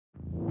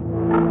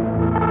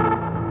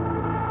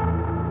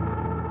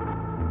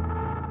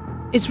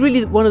It's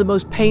really one of the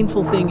most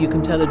painful things you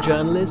can tell a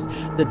journalist,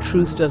 that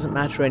truth doesn't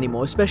matter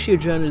anymore, especially a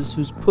journalist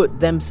who's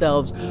put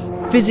themselves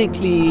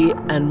physically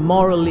and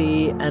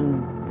morally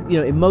and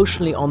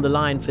emotionally on the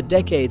line for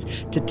decades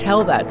to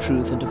tell that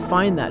truth and to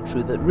find that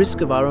truth at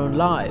risk of our own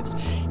lives.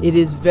 It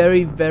is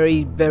very,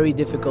 very, very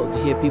difficult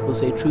to hear people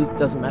say truth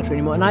doesn't matter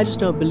anymore, and I just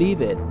don't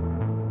believe it.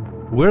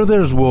 Where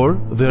there's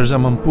war, there's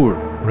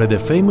Amanpour, read a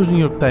famous New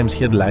York Times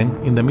headline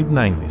in the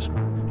mid-90s.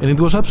 And it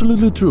was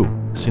absolutely true,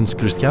 since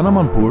Christiane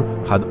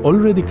Amanpour had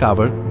already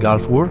covered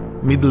Gulf War,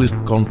 Middle East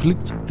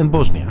conflicts, and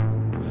Bosnia.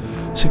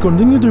 She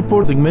continued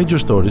reporting major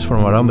stories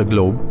from around the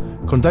globe,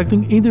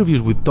 conducting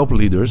interviews with top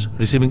leaders,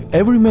 receiving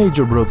every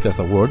major broadcast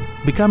award,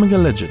 becoming a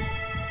legend.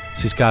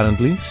 She's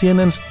currently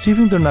CNN's chief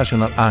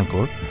international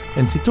anchor,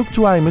 and she talked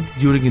to iMEdD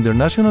during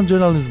International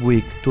Journalism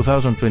Week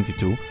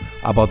 2022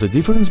 about the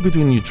difference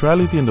between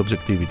neutrality and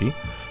objectivity,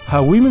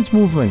 how women's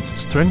movements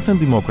strengthen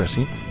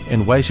democracy,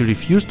 and why she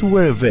refused to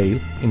wear a veil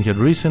in her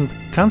recent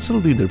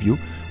cancelled interview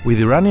with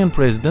Iranian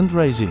President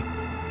Raisi.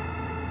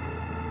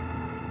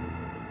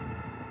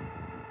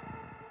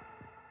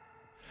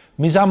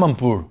 Ms.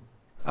 Amanpour,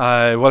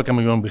 I welcome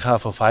you on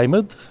behalf of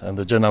iMEdD and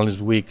the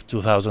Journalism Week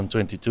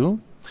 2022.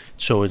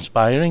 It's so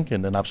inspiring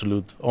and an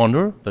absolute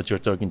honor that you're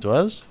talking to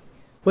us.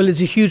 Well,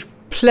 it's a huge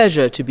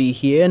pleasure to be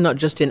here, not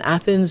just in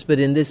Athens, but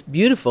in this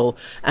beautiful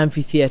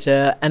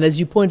amphitheater. And as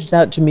you pointed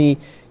out to me,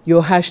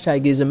 your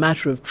hashtag is a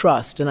matter of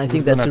trust. And I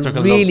think that's a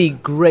really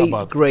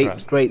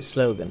great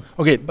slogan.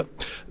 Okay, but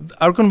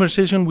our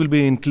conversation will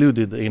be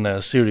included in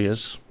a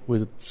series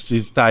which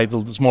is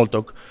titled Small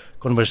Talk,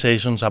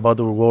 Conversations about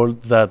a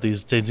world that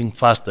is changing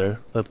faster,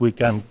 that we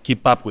can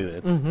keep up with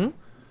it. Mm-hmm.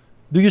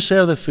 Do you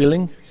share that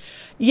feeling?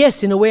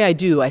 Yes, in a way I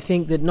do. I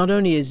think that not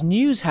only is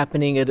news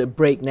happening at a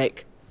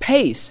breakneck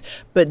pace,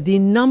 but the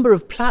number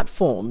of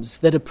platforms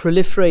that are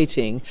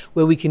proliferating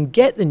where we can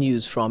get the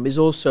news from is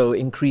also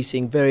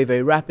increasing very,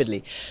 very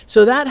rapidly.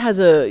 So that has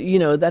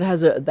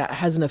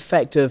an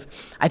effect of,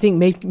 I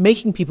think,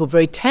 making people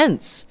very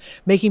tense,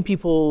 making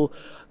people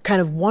kind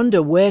of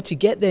wonder where to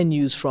get their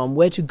news from,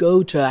 where to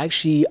go to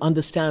actually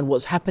understand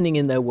what's happening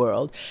in their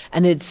world.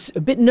 And it's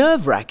a bit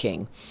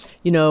nerve-wracking.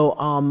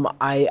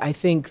 I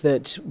think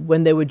that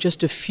when there were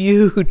just a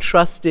few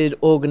trusted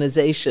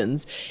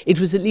organizations, it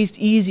was at least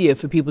easier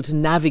for people to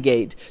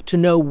navigate, to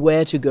know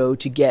where to go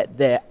to get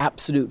their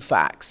absolute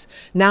facts.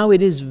 Now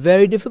it is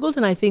very difficult,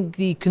 and I think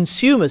the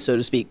consumer, so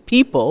to speak,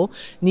 people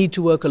need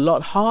to work a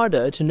lot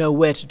harder to know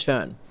where to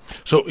turn.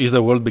 So is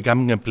the world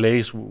becoming a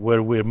place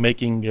where we're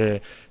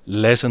making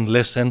less and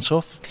less sense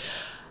of?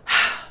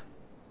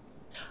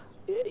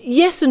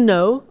 Yes and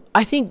no.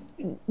 I think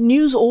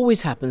news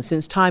always happens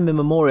since time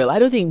immemorial. I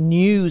don't think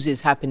news is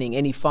happening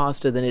any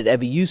faster than it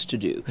ever used to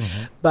do.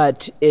 Mm-hmm.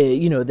 But,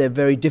 there are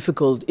very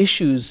difficult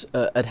issues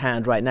at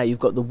hand right now. You've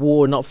got the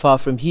war not far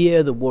from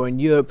here, the war in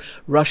Europe,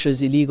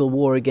 Russia's illegal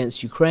war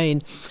against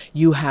Ukraine.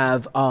 You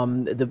have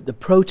the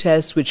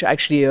protests, which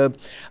actually are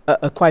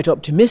quite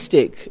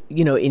optimistic,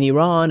 in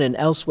Iran and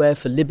elsewhere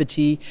for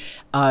liberty.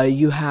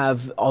 You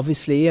have,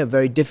 obviously, a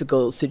very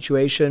difficult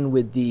situation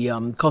with the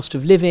cost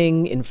of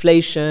living,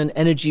 inflation,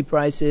 energy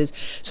prices.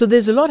 So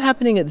there's a lot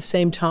happening at the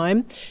same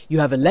time. You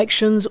have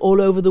elections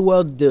all over the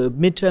world, the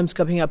midterms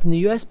coming up in the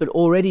US, but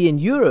already in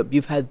Europe,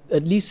 you've had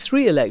at least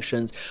 3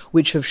 elections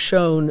which have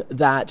shown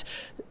that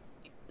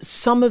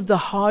some of the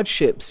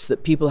hardships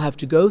that people have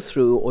to go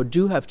through or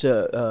do have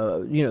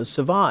to,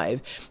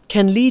 survive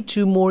can lead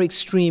to more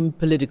extreme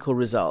political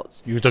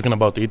results. You're talking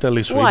about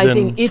Italy, Sweden, I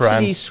think Italy,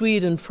 France.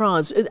 Sweden,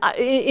 France.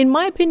 In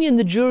my opinion,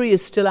 the jury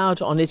is still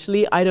out on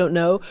Italy. I don't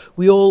know.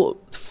 We all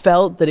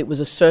felt that it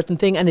was a certain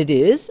thing, and it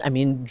is. I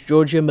mean,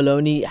 Giorgia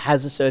Meloni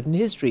has a certain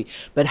history.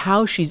 But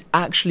how she's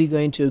actually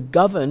going to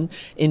govern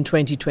in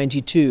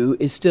 2022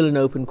 is still an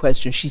open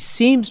question. She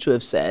seems to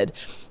have said,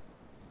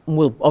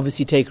 we'll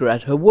obviously take her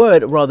at her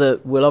word, rather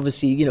we'll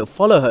obviously,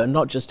 follow her,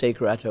 not just take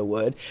her at her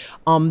word,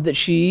 that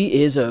she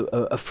is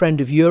a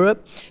friend of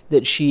Europe,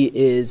 that she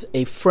is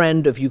a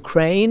friend of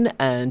Ukraine,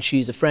 and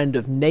she's a friend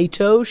of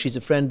NATO, she's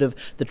a friend of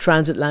the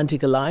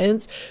Transatlantic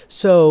Alliance.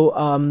 So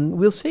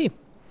we'll see.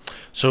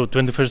 So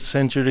 21st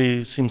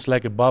century seems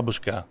like a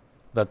babushka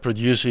that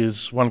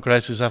produces one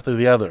crisis after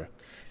the other.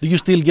 Do you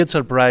still get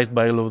surprised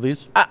by all of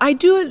this? I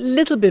do a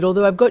little bit,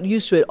 although I've got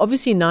used to it.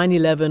 Obviously,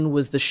 9/11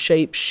 was the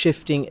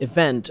shape-shifting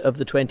event of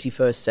the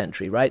 21st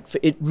century, right?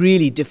 It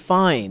really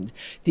defined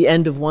the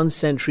end of one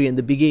century and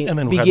the beginning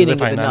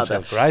of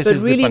another.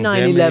 Crisis, but really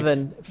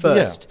 9/11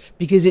 first,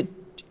 because it,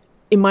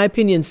 in my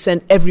opinion,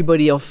 sent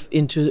everybody off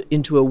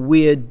into a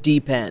weird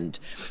deep end.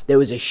 There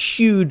was a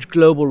huge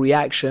global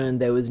reaction.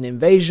 There was an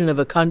invasion of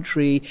a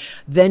country.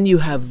 Then you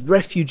have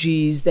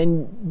refugees.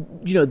 Then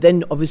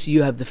obviously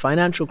you have the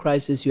financial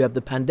crisis. You have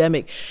the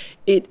pandemic.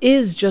 It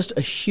is just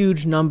a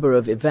huge number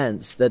of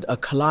events that are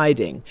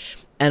colliding.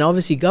 And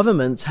obviously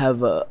governments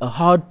have a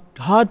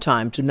hard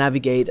time to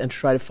navigate and to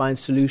try to find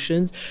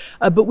solutions.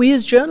 But we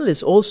as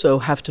journalists also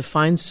have to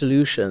find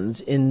solutions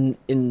in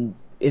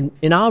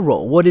our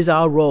role. What is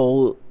our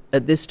role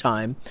at this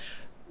time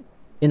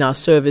in our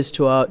service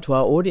to our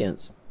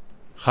audience?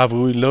 Have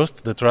we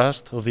lost the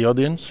trust of the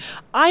audience?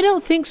 I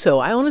don't think so.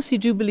 I honestly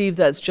do believe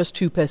that's just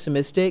too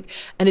pessimistic,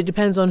 and it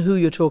depends on who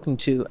you're talking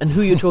to and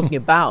who you're talking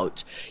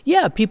about.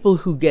 Yeah, people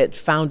who get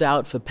found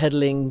out for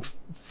peddling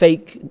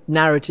fake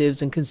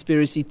narratives and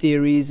conspiracy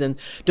theories and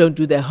don't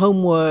do their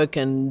homework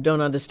and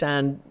don't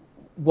understand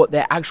what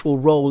their actual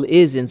role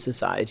is in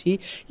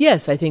society.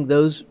 Yes, I think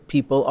those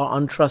people are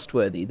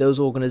untrustworthy. Those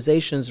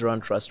organizations are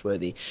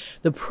untrustworthy.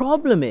 The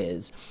problem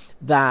is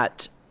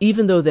that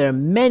even though there are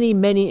many,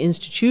 many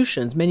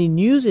institutions, many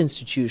news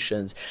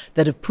institutions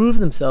that have proved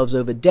themselves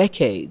over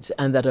decades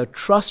and that are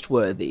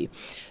trustworthy,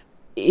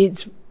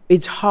 it's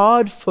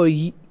hard for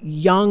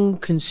young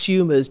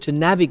consumers to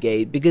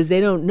navigate because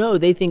they don't know.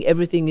 They think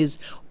everything is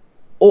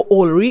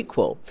all are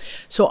equal.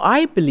 So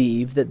I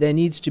believe that there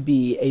needs to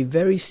be a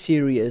very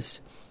serious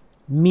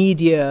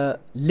media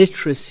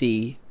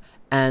literacy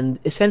and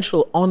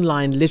essential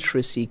online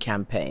literacy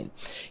campaign.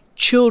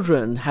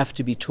 Children have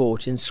to be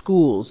taught in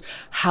schools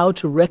how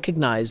to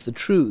recognize the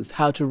truth,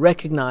 how to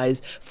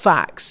recognize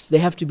facts. They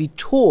have to be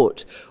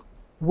taught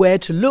where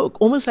to look,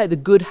 almost like the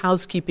good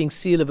housekeeping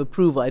seal of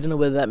approval. I don't know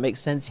whether that makes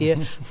sense here,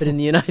 but in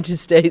the United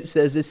States,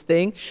 there's this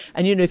thing.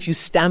 And, if you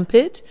stamp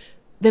it,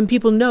 then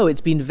people know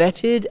it's been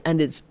vetted and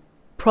it's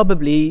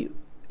probably,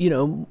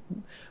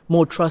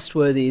 more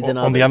trustworthy than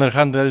others. On the other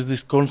hand, there is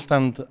this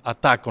constant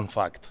attack on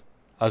fact.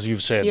 As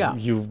you've said, yeah.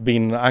 You've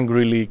been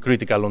angrily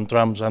critical on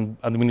Trump's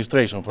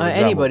administration, for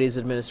example. Anybody's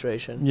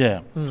administration.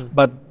 Yeah.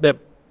 But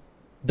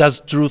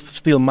does truth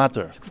still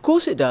matter? Of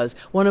course it does.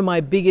 One of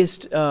my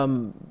biggest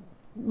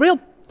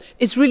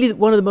it's really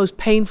one of the most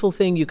painful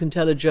things you can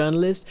tell a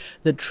journalist,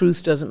 that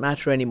truth doesn't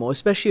matter anymore,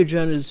 especially a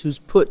journalist who's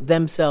put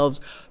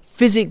themselves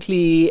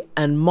physically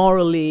and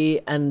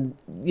morally and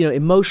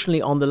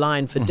emotionally on the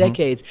line for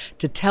decades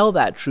to tell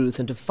that truth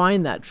and to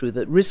find that truth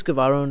at risk of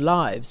our own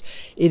lives.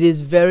 It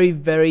is very,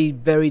 very,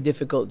 very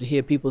difficult to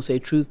hear people say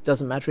truth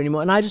doesn't matter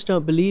anymore, and I just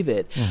don't believe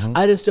it.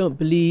 I just don't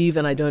believe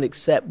and I don't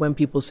accept when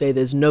people say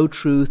there's no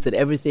truth, that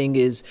everything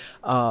is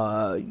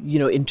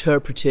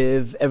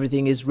interpretive,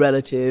 everything is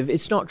relative.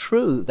 It's not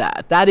true.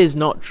 That is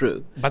not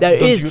true. But there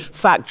is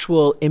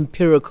factual,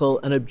 empirical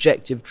and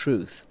objective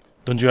truth.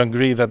 Don't you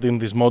agree that in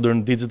this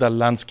modern digital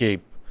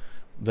landscape,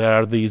 there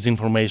are these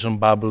information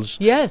bubbles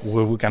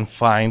where we can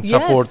find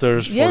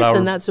supporters for our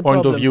and that's a point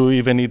problem. of view,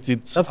 even if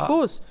it's of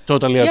course.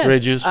 Totally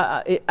outrageous?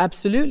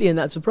 Absolutely, and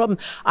that's a problem.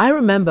 I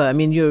remember,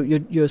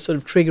 you're sort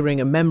of triggering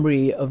a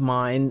memory of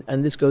mine,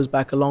 and this goes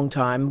back a long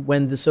time,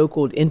 when the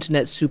so-called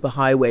internet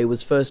superhighway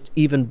was first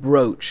even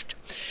broached.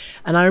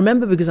 And I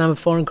remember, because I'm a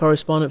foreign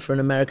correspondent for an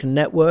American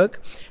network,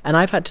 and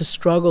I've had to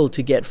struggle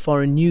to get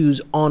foreign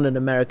news on an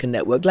American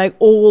network. Like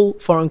all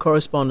foreign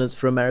correspondents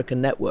for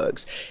American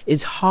networks,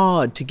 it's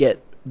hard to get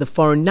the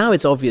foreign. Now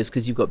it's obvious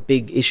because you've got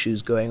big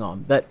issues going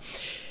on, but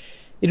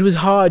it was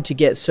hard to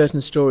get certain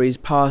stories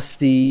past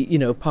the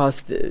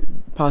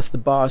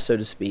bar, so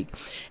to speak.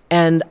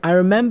 And I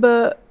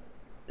remember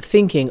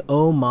thinking,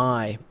 oh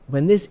my,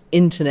 when this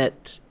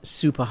internet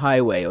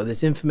superhighway or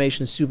this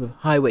information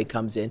superhighway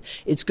comes in,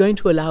 it's going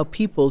to allow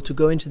people to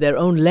go into their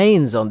own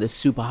lanes on this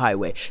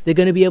superhighway. They're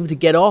going to be able to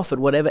get off at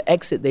whatever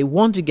exit they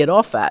want to get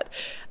off at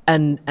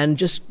and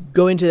just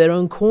go into their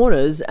own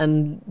corners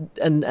and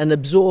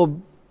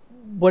absorb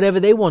whatever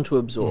they want to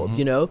absorb,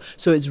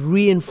 So it's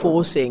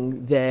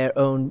reinforcing their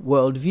own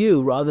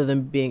worldview rather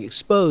than being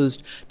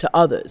exposed to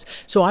others.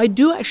 So I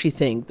do actually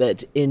think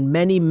that in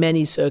many,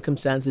 many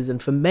circumstances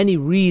and for many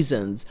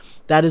reasons,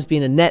 that has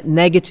been a net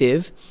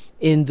negative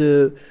in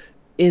the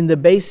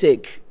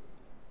basic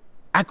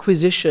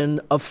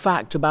acquisition of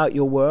fact about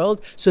your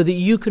world so that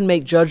you can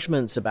make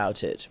judgments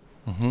about it.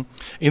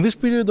 In this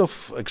period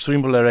of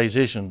extreme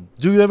polarization,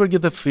 do you ever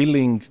get the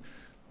feeling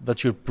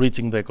that you're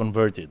preaching the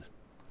converted?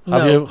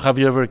 No. Have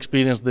you ever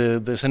experienced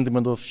the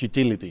sentiment of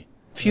futility?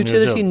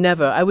 Futility,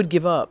 never. I would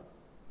give up.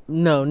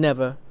 No,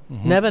 never.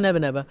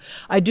 Never.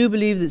 I do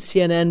believe that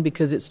CNN,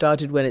 because it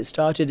started when it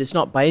started, it's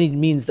not by any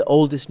means the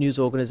oldest news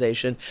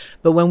organization,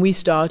 but when we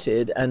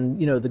started,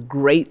 and the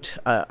great,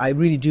 I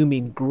really do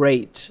mean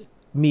great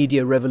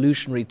media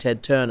revolutionary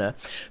Ted Turner,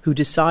 who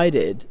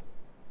decided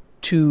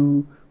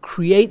to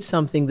create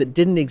something that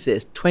didn't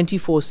exist,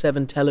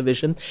 24/7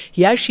 television.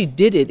 He actually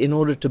did it in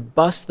order to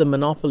bust the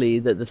monopoly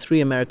that the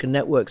three American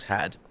networks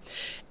had.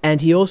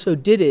 And he also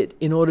did it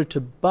in order to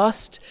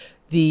bust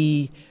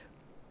the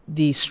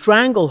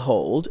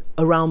stranglehold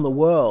around the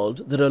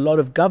world that a lot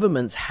of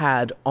governments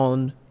had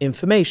on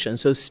information,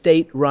 so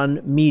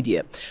state-run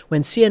media.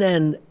 When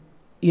CNN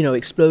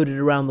exploded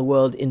around the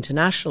world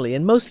internationally,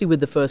 and mostly with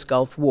the first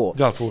Gulf War.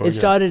 It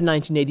started in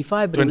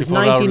 1985, but it was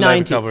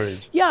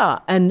 1990. Yeah,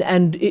 and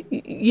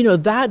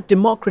that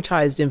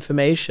democratized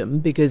information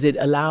because it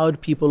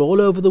allowed people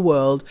all over the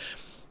world,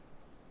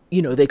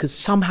 they could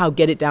somehow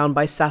get it down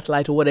by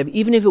satellite or whatever.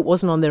 Even if it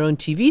wasn't on their own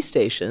TV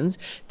stations,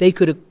 they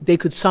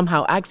could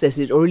somehow access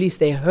it, or at least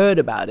they heard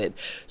about it.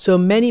 So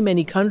many,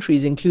 many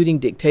countries, including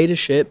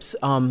dictatorships,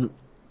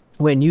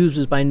 where news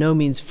was by no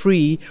means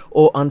free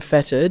or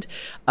unfettered,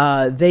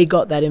 they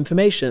got that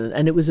information.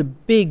 And it was a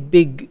big,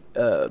 big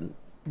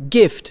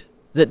gift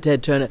that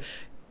Ted Turner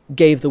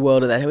gave the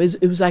world of that.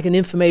 It was like an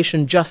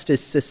information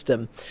justice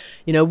system.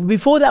 You know,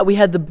 before that we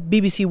had the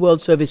BBC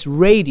World Service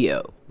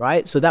radio,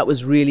 right? So that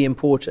was really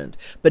important.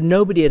 But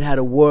nobody had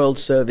a World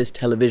Service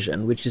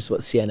television, which is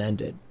what CNN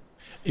did.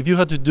 If you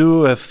had to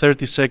do a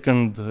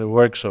 30-second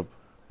workshop,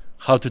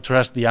 how to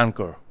trust the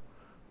anchor,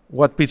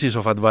 what pieces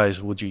of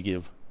advice would you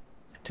give?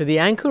 To the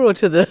anchor or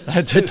to the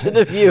to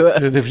the viewer?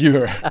 To the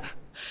viewer.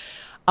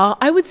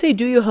 I would say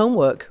do your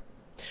homework.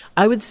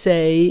 I would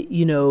say,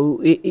 you know,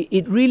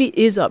 it really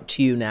is up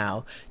to you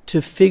now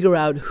to figure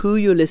out who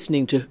you're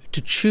listening to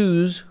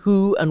choose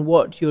who and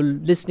what you're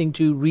listening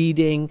to,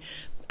 reading,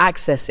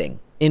 accessing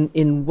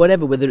in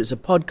whatever, whether it's a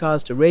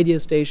podcast, a radio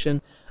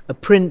station, a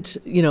print,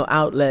 you know,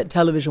 outlet,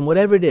 television,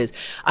 whatever it is.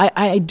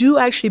 I do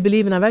actually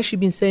believe, and I've actually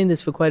been saying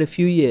this for quite a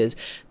few years,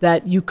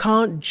 that you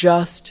can't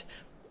just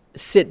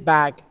sit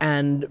back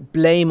and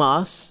blame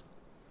us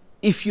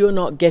if you're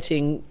not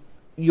getting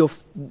your,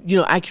 you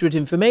know, accurate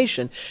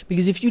information.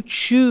 Because if you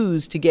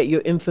choose to get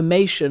your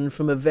information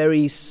from a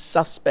very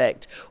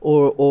suspect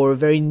or a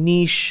very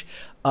niche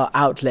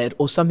outlet,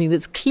 or something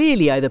that's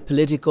clearly either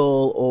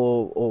political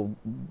or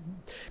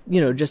you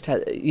know, just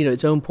has, you know,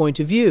 its own point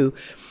of view,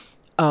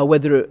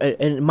 whether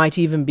and it might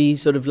even be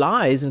sort of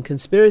lies and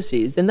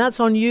conspiracies, then that's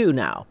on you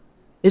now.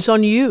 It's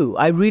on you.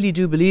 I really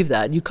do believe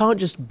that. You can't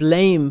just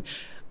blame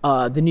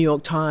the New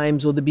York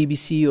Times or the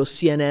BBC or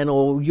CNN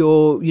or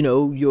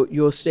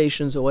your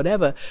stations or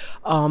whatever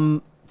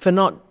for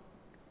not,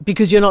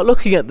 because you're not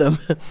looking at them.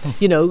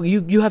 You know,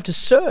 you have to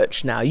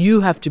search now.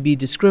 You have to be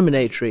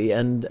discriminatory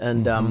and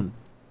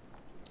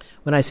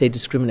when I say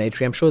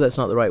discriminatory, I'm sure that's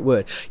not the right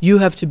word. You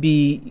have to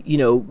be, you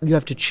know, you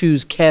have to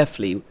choose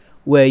carefully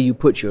where you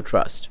put your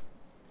trust.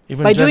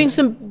 Even by doing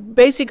some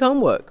basic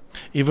homework.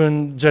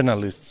 Even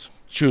journalists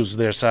choose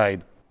their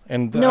side.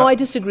 And no, I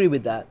disagree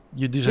with that.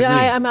 You disagree?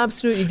 Yeah, I'm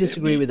absolutely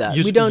disagree with that.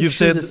 We don't choose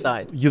a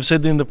side. You've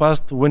said in the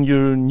past, when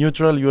you're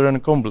neutral, you're an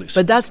accomplice.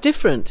 But that's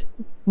different.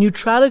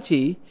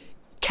 Neutrality,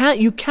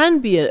 you can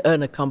be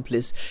an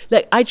accomplice.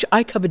 Like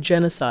I covered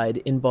genocide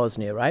in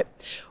Bosnia, right?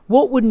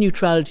 What would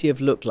neutrality have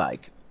looked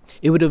like?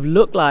 It would have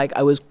looked like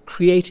I was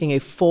creating a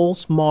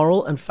false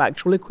moral and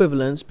factual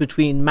equivalence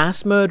between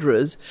mass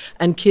murderers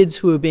and kids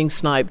who were being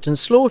sniped and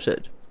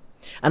slaughtered.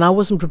 And I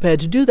wasn't prepared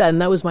to do that.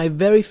 And that was my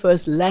very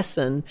first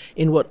lesson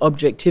in what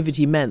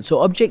objectivity meant. So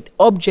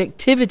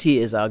objectivity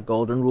is our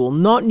golden rule,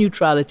 not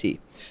neutrality.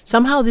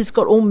 Somehow this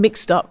got all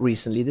mixed up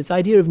recently. This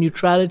idea of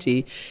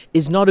neutrality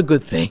is not a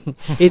good thing.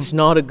 It's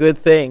not a good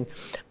thing.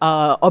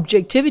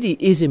 Objectivity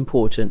is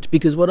important,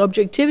 because what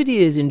objectivity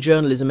is in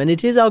journalism, and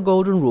it is our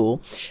golden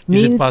rule,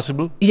 means... Is it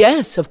possible?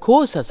 Yes, of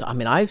course. I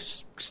mean, I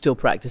still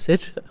practice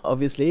it,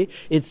 obviously.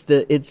 It's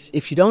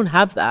if you don't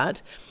have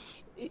that,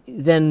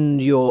 then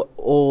you're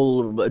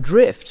all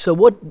adrift. So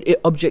what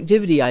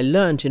objectivity I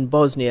learned in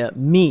Bosnia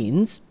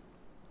means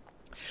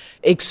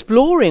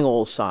exploring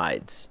all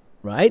sides,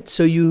 right?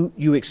 So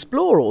you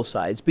explore all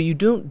sides, but you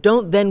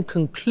don't then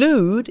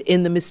conclude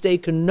in the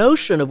mistaken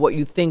notion of what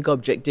you think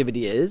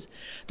objectivity is,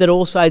 that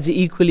all sides are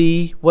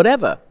equally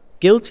whatever,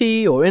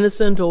 guilty or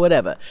innocent or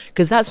whatever,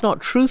 because that's not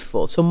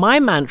truthful. So my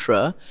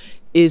mantra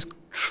is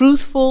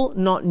truthful,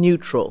 not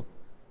neutral.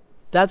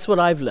 That's what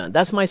I've learned.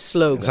 That's my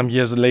slogan. Some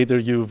years later,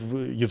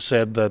 you've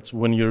said that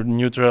when you're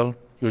neutral,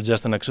 you're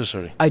just an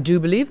accessory. I do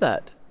believe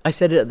that. I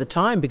said it at the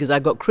time because I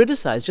got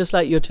criticized, just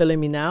like you're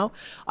telling me now.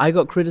 I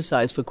got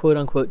criticized for quote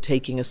unquote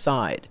taking a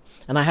side,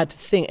 and I had to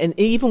think, and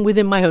even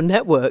within my own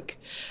network,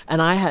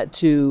 and I had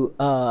to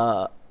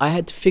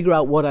figure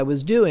out what I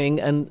was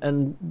doing,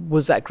 and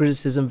was that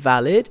criticism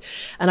valid?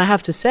 And I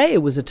have to say,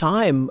 it was a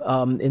time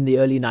in the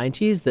early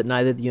 90s that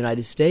neither the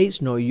United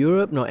States nor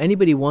Europe nor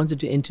anybody wanted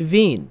to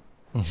intervene.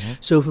 Mm-hmm.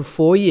 So for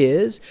 4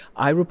 years,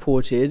 I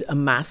reported a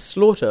mass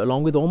slaughter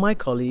along with all my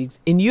colleagues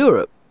in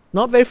Europe,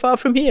 not very far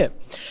from here.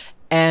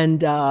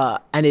 And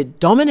it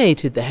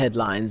dominated the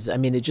headlines. I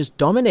mean, it just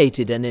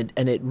dominated, and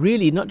it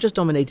really not just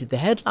dominated the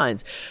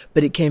headlines,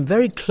 but it came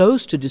very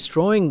close to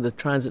destroying the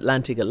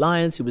transatlantic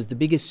alliance. It was the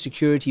biggest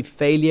security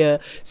failure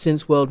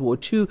since World War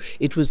II.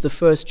 It was the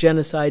first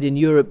genocide in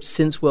Europe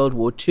since World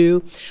War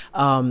II.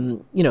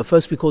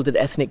 First we called it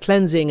ethnic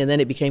cleansing, and then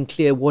it became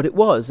clear what it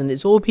was. And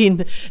it's all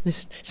been,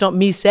 it's not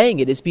me saying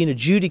it, it's been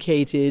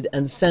adjudicated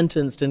and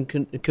sentenced and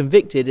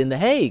convicted in The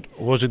Hague.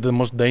 Was it the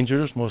most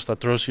dangerous, most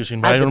atrocious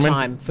environment? At the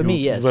time, for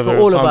me. Yes, for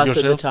all of us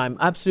at the time,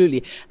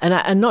 absolutely,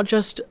 and not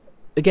just.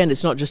 Again,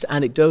 it's not just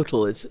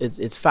anecdotal;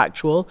 it's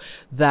factual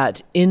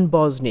that in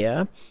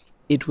Bosnia,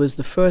 it was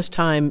the first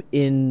time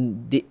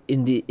in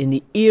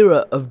the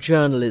era of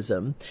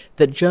journalism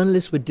that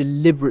journalists were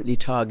deliberately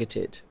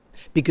targeted,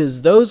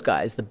 because those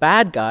guys, the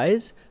bad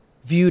guys,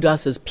 viewed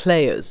us as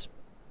players.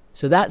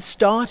 So that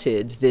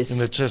started this... In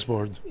the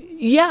chessboard.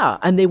 Yeah,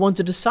 and they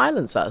wanted to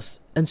silence us.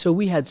 And so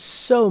we had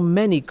so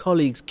many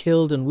colleagues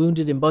killed and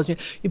wounded in Bosnia.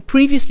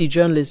 Previously,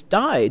 journalists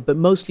died, but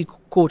mostly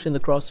caught in the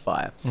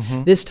crossfire.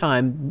 Mm-hmm. This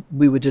time,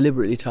 we were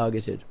deliberately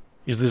targeted.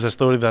 Is this a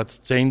story that's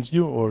changed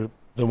you, or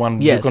the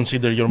one you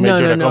consider your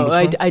major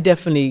accomplishment? I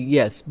definitely,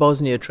 yes.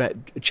 Bosnia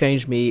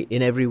changed me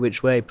in every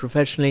which way,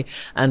 professionally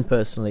and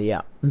personally,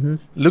 yeah. Mm-hmm.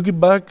 Looking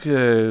back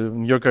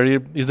in your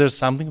career, is there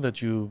something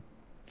that you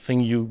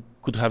think you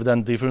could have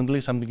done differently,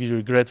 something you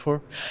regret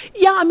for?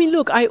 Yeah, I mean,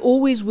 look, I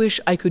always wish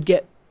I could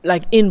get,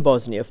 like in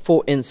Bosnia,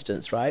 for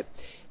instance, right?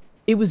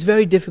 It was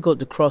very difficult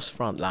to cross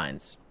front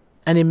lines.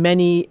 And in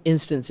many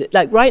instances,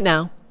 like right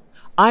now,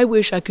 I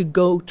wish I could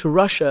go to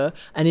Russia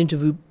and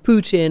interview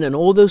Putin and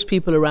all those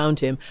people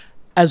around him,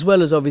 as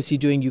well as obviously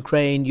doing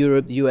Ukraine,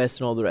 Europe, the US,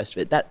 and all the rest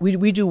of it. That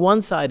we do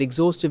one side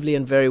exhaustively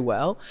and very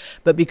well,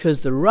 but because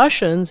the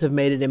Russians have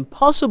made it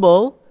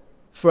impossible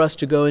for us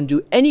to go and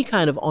do any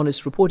kind of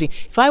honest reporting.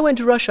 If I went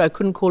to Russia, I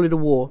couldn't call it a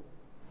war.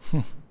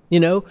 You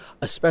know,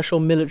 a special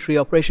military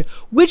operation,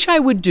 which I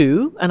would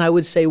do, and I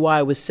would say why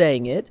I was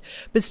saying it,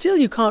 but still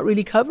you can't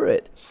really cover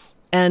it.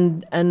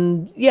 And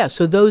yeah,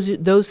 so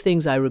those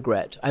things I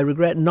regret. I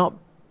regret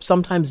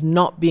sometimes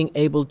not being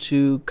able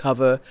to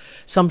cover,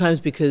 sometimes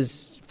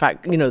because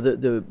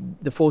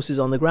the forces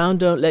on the ground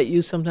don't let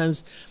you,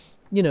 sometimes,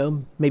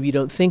 maybe you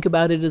don't think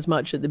about it as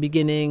much at the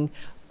beginning.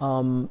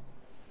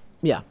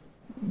 Yeah.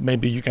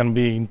 Maybe you can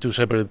be in two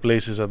separate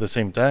places at the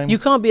same time. You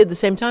can't be at the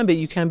same time, but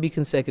you can be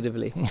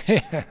consecutively.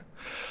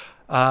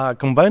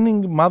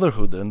 Combining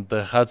motherhood and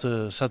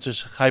such a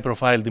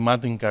high-profile,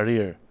 demanding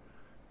career,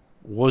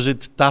 was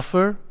it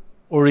tougher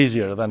or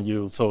easier than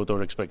you thought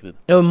or expected?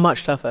 Oh,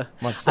 much tougher.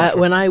 Much tougher.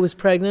 When I was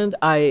pregnant,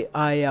 I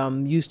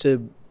used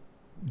to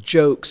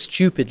joke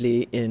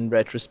stupidly, in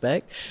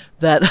retrospect,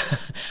 that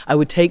I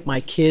would take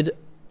my kid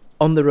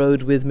on the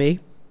road with me,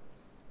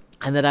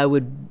 and that I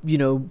would,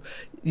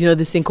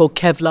 this thing called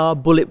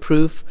Kevlar,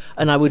 bulletproof,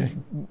 and I would,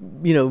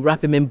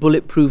 wrap him in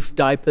bulletproof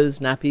diapers,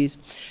 nappies,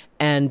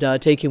 and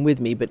take him with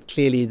me. But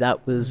clearly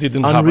that was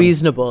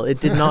unreasonable. It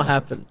did not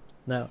happen.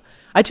 No.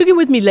 I took him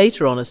with me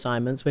later on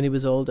assignments when he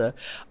was older.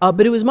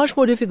 But it was much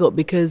more difficult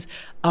because,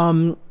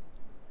 when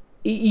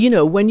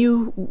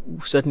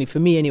certainly for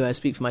me anyway, I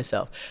speak for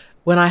myself,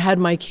 when I had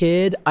my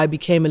kid, I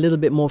became a little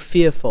bit more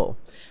fearful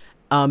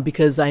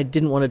because I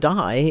didn't want to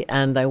die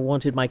and I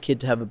wanted my kid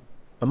to have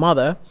a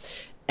mother.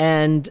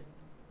 And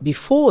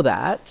before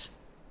that,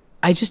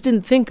 I just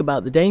didn't think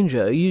about the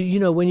danger.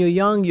 When you're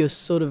young, you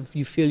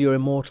feel you're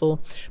immortal.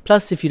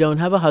 Plus, if you don't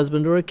have a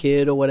husband or a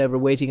kid or whatever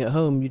waiting at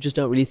home, you just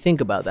don't really think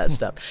about that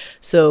stuff.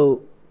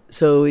 So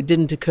it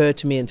didn't occur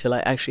to me until I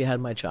actually had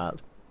my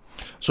child.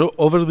 So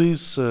over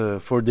these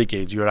 4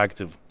 decades you're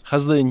active,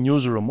 has the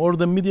newsroom or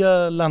the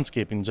media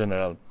landscape in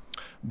general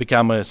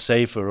become a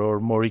safer or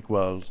more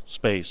equal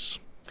space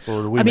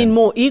for women? I mean,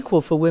 more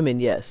equal for women,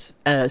 yes.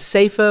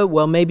 Safer,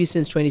 well, maybe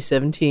since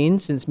 2017,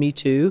 since Me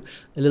Too,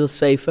 a little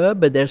safer,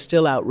 but there's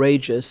still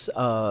outrageous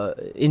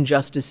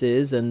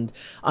injustices and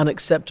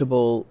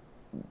unacceptable,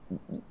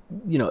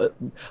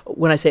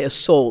 when I say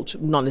assault,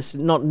 not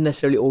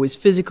necessarily always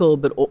physical,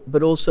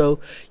 but also,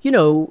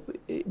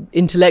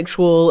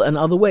 intellectual and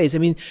other ways. I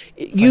mean,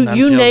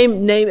 you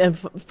name and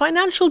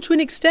financial to an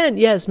extent.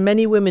 Yes,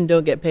 many women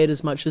don't get paid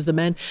as much as the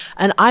men,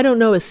 and I don't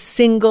know a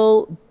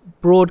single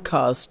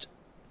broadcaster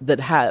that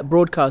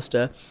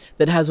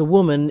has a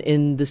woman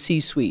in the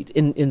C-suite,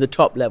 in the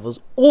top levels.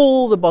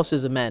 All the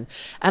bosses are men.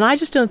 And I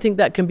just don't think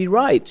that can be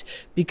right,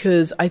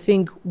 because I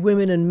think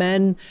women and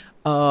men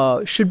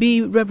should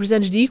be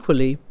represented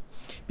equally,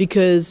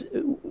 because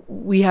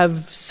we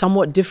have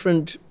somewhat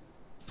different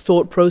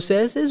thought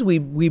processes. We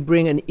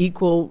bring an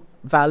equal,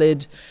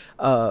 valid,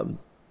 sort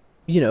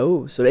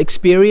of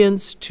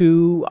experience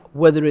to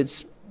whether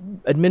it's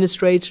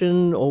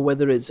administration or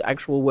whether it's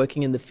actual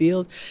working in the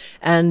field.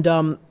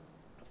 And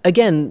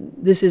again,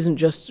 this isn't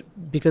just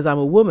because I'm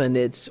a woman.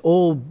 It's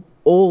all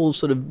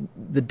sort of,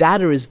 the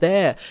data is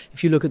there.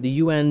 If you look at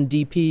the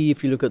UNDP,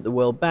 if you look at the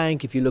World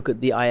Bank, if you look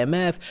at the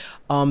IMF,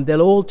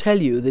 they'll all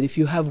tell you that if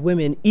you have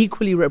women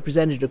equally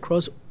represented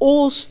across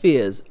all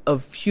spheres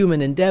of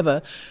human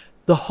endeavor,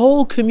 the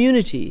whole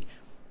community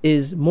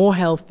is more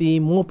healthy,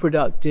 more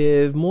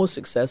productive, more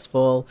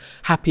successful,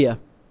 happier.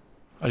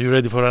 Are you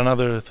ready for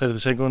another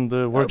 30-second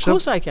workshop? Of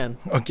course I can.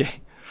 Okay.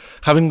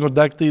 Having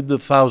conducted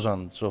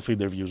thousands of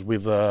interviews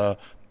with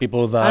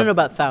people that... I don't know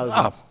about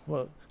thousands.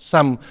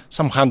 Some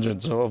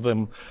hundreds of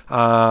them,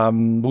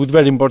 with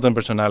very important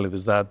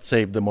personalities that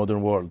shaped the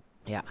modern world.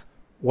 Yeah.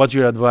 What's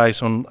your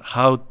advice on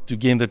how to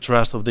gain the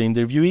trust of the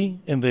interviewee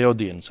and the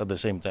audience at the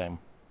same time?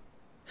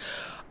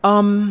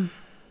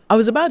 I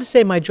was about to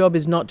say my job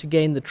is not to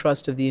gain the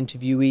trust of the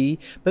interviewee,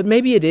 but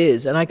maybe it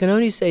is. And I can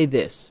only say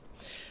this.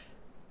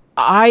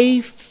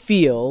 I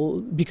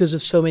feel, because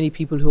of so many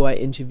people who I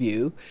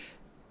interview,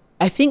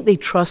 I think they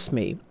trust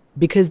me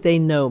because they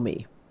know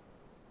me,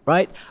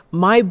 right?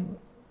 My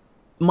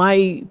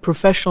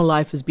professional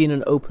life has been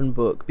an open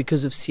book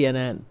because of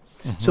CNN.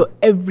 Mm-hmm. So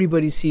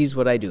everybody sees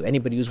what I do.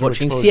 Anybody who's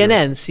watching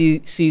CNN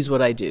sees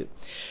what I do.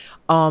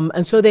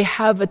 And so they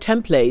have a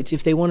template.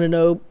 If they want to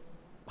know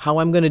how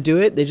I'm going to do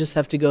it, they just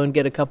have to go and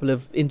get a couple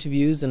of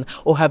interviews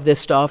or have their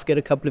staff get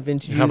a couple of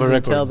interviews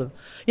and tell them.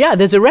 Yeah,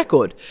 there's a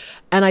record.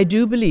 And I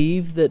do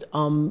believe that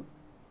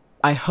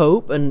I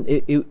hope, and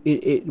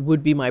it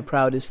would be my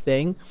proudest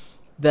thing,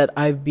 that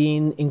I've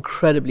been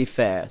incredibly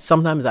fair.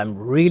 Sometimes I'm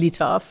really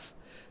tough,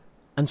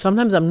 and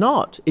sometimes I'm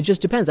not. It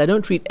just depends. I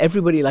don't treat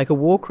everybody like a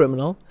war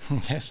criminal,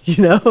 Yes.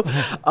 you know,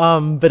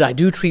 but I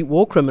do treat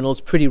war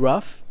criminals pretty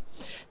rough.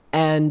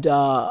 And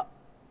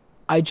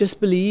I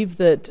just believe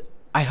that,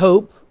 I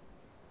hope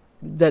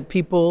that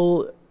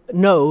people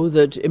know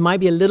that it might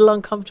be a little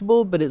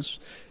uncomfortable, but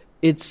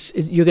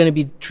you're going to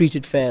be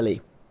treated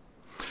fairly.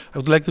 I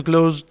would like to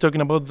close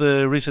talking about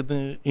the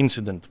recent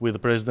incident with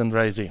President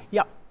Raisi.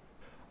 Yeah.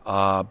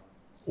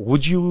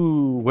 Would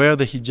you wear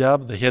the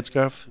hijab, the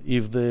headscarf,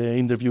 if the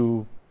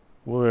interview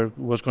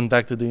was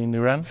conducted in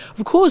Iran?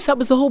 Of course, that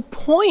was the whole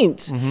point.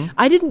 Mm-hmm.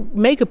 I didn't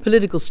make a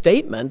political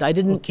statement. I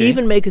didn't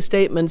even make a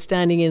statement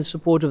standing in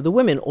support of the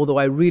women, although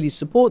I really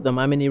support them.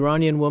 I'm an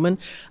Iranian woman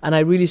and I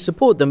really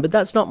support them, but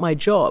that's not my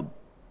job.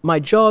 My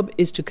job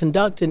is to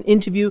conduct an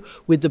interview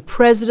with the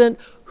president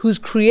who's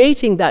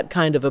creating that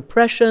kind of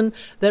oppression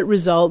that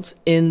results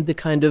in the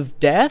kind of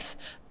death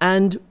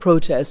and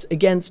protests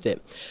against it.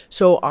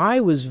 So I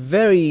was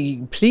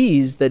very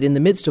pleased that in the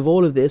midst of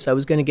all of this, I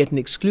was going to get an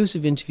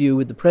exclusive interview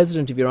with the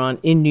president of Iran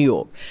in New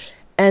York.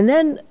 And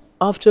then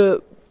after,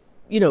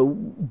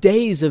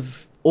 days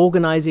of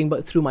organizing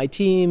but through my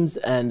teams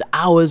and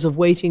hours of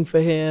waiting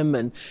for him,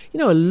 and,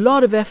 a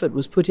lot of effort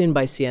was put in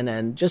by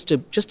CNN just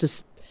to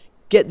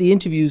get the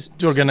interview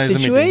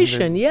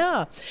situation,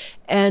 yeah.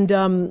 And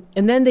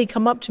then they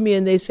come up to me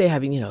and they say,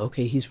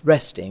 okay, he's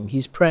resting,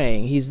 he's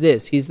praying, he's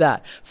this, he's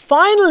that.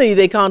 Finally,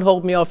 they can't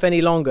hold me off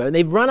any longer. And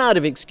they've run out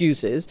of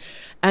excuses.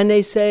 And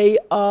they say,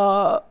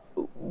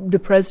 the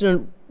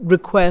president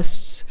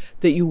requests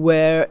that you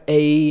wear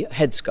a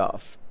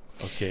headscarf.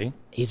 Okay.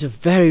 He's a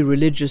very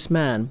religious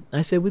man.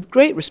 I say, with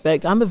great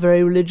respect, I'm a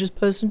very religious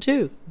person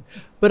too.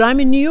 But I'm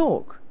in New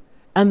York.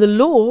 And the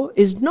law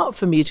is not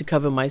for me to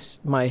cover my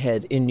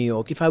head in New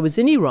York. If I was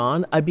in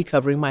Iran, I'd be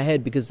covering my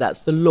head because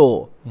that's the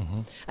law.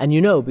 Mm-hmm.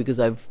 And because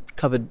I've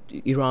covered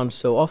Iran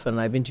so often,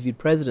 I've interviewed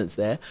presidents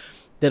there,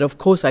 that of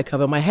course I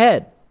cover my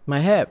hair.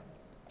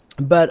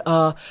 But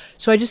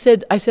so I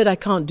said, I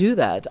can't do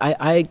that.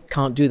 I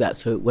can't do that.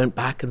 So it went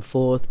back and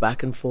forth.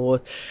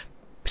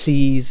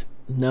 Please,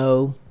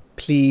 no,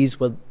 please,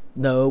 well,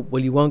 no,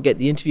 well, you won't get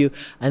the interview.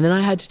 And then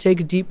I had to take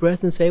a deep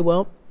breath and say,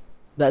 well,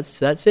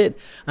 that's it.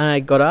 And I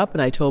got up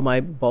and I told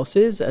my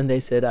bosses and they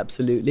said,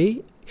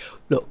 absolutely.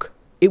 Look,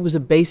 it was a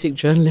basic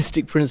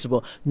journalistic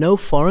principle. No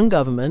foreign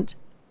government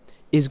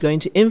is going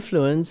to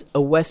influence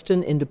a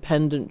Western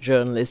independent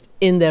journalist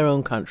in their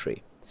own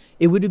country.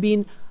 It would have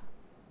been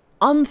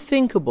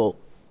unthinkable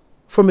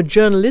from a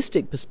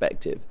journalistic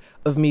perspective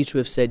of me to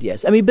have said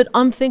yes. But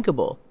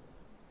unthinkable.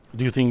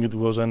 Do you think it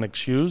was an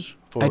excuse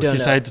for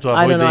his side to avoid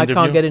the interview? I don't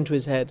know. I can't get into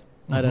his head.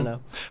 Mm-hmm. I don't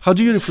know. How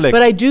do you reflect?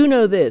 But I do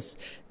know this,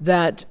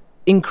 that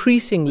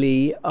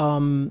increasingly,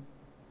 the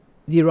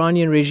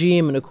Iranian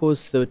regime and, of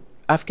course, the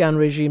Afghan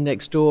regime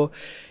next door,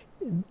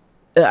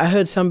 I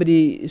heard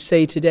somebody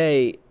say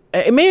today,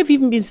 it may have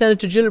even been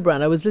Senator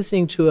Gillibrand. I was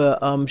listening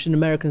to she's an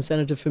American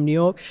senator from New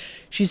York.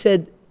 She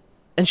said,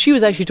 and she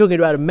was actually talking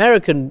about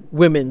American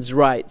women's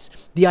rights,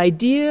 the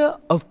idea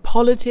of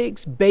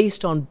politics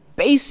based on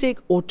basic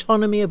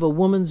autonomy of a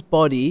woman's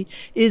body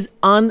is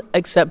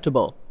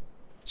unacceptable.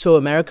 So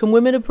American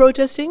women are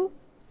protesting,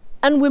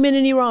 and women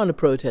in Iran are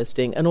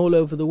protesting, and all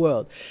over the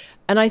world.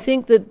 And I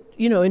think that,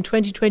 in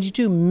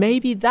 2022,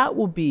 maybe that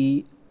will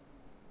be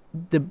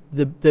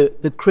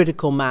the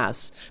critical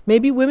mass.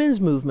 Maybe women's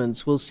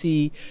movements will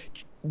see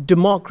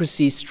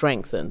democracy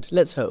strengthened.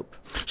 Let's hope.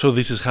 So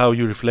this is how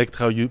you reflect,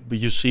 how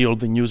you see all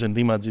the news and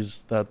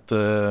images that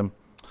are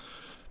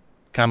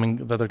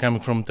coming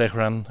from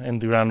Tehran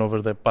and Iran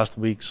over the past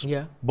weeks.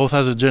 Yeah. Both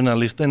as a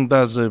journalist and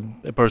as a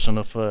person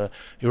of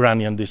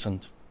Iranian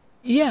descent.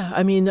 Yeah,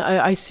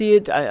 I see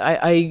it.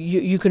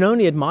 You can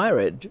only admire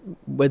it,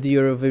 whether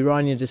you're of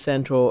Iranian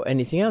descent or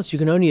anything else. You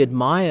can only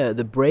admire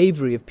the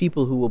bravery of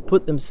people who will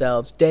put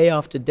themselves day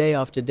after day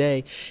after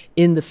day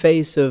in the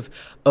face of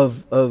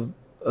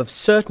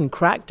certain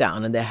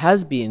crackdown. And there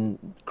has been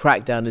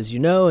crackdown, as you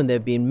know, and there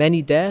have been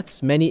many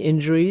deaths, many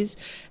injuries.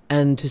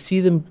 And to see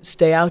them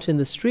stay out in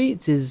the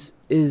streets is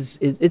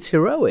it's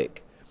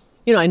heroic.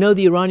 I know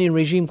the Iranian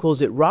regime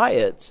calls it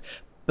riots,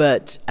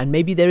 and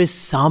maybe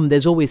there's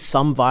always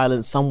some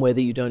violence somewhere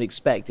that you don't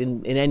expect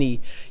in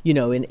any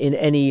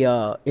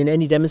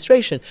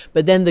demonstration.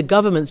 But then the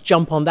governments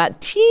jump on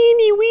that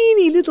teeny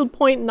weeny little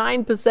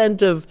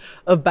 0.9%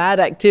 of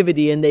bad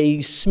activity and they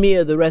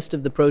smear the rest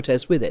of the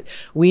protest with it.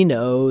 We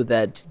know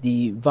that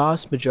the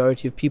vast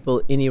majority of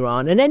people in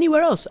Iran and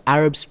anywhere else,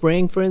 Arab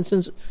Spring, for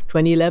instance,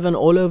 2011,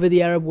 all over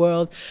the Arab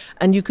world,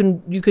 and you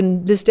can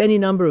list any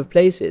number of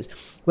places.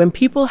 When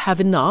people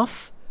have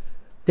enough,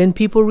 then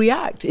people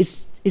react.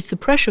 It's the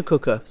pressure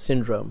cooker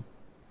syndrome.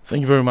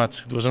 Thank you very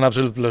much. It was an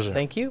absolute pleasure.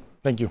 Thank you.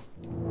 Thank you.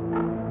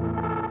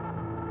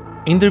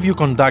 Interview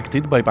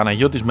conducted by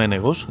Panagiotis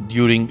Menegos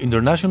during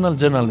International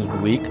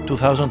Journalism Week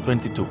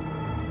 2022.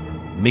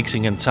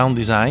 Mixing and sound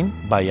design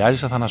by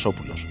Aris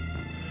Athanasopoulos.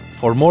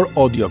 For more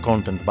audio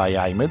content by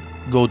iMEdD,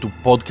 go to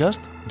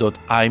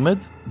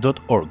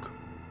podcast.imed.org.